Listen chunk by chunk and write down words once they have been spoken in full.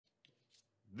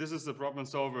This is the problem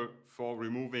solver for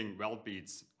removing weld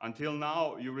beads. Until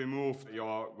now, you remove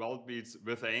your weld beads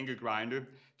with an angle grinder.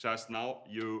 Just now,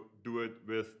 you do it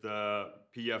with the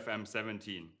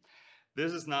PFM17.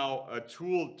 This is now a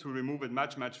tool to remove it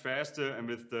much faster, and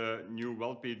with the new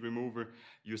weld bead remover,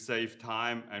 you save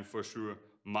time and for sure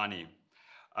money.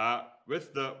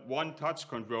 With the one touch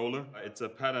controller, it's a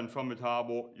pattern from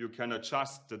Metabo, you can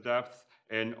adjust the depth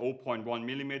in 0.1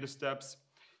 millimeter steps.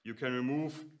 You can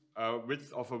remove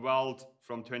width of a weld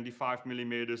from 25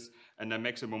 millimeters and a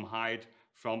maximum height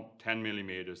from 10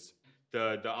 millimeters.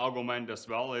 The argument as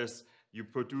well is you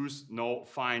produce no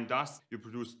fine dust, you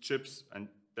produce chips, and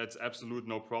that's absolute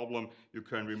no problem. You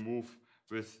can remove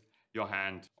with your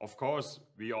hand. Of course,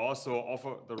 we also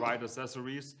offer the right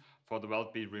accessories for the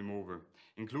weld bead remover.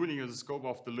 Including in the scope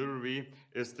of delivery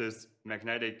is this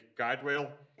magnetic guide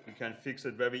rail. You can fix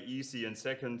it very easy in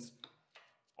seconds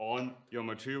on your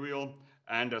material.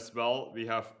 And as well, we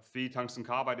have 3 tungsten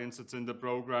carbide inserts in the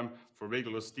program for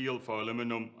regular steel, for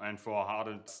aluminum, and for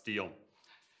hardened steel.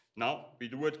 Now, we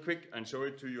do it quick and show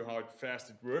it to you how fast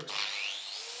it works.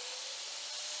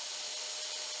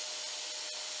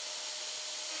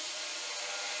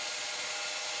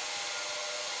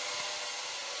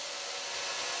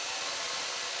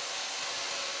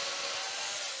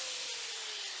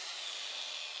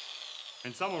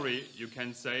 In summary, you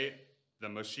can say the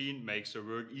machine makes your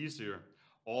work easier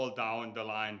all down the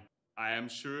line. I am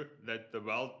sure that the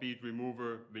weld bead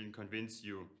remover will convince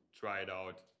you. Try it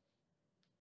out.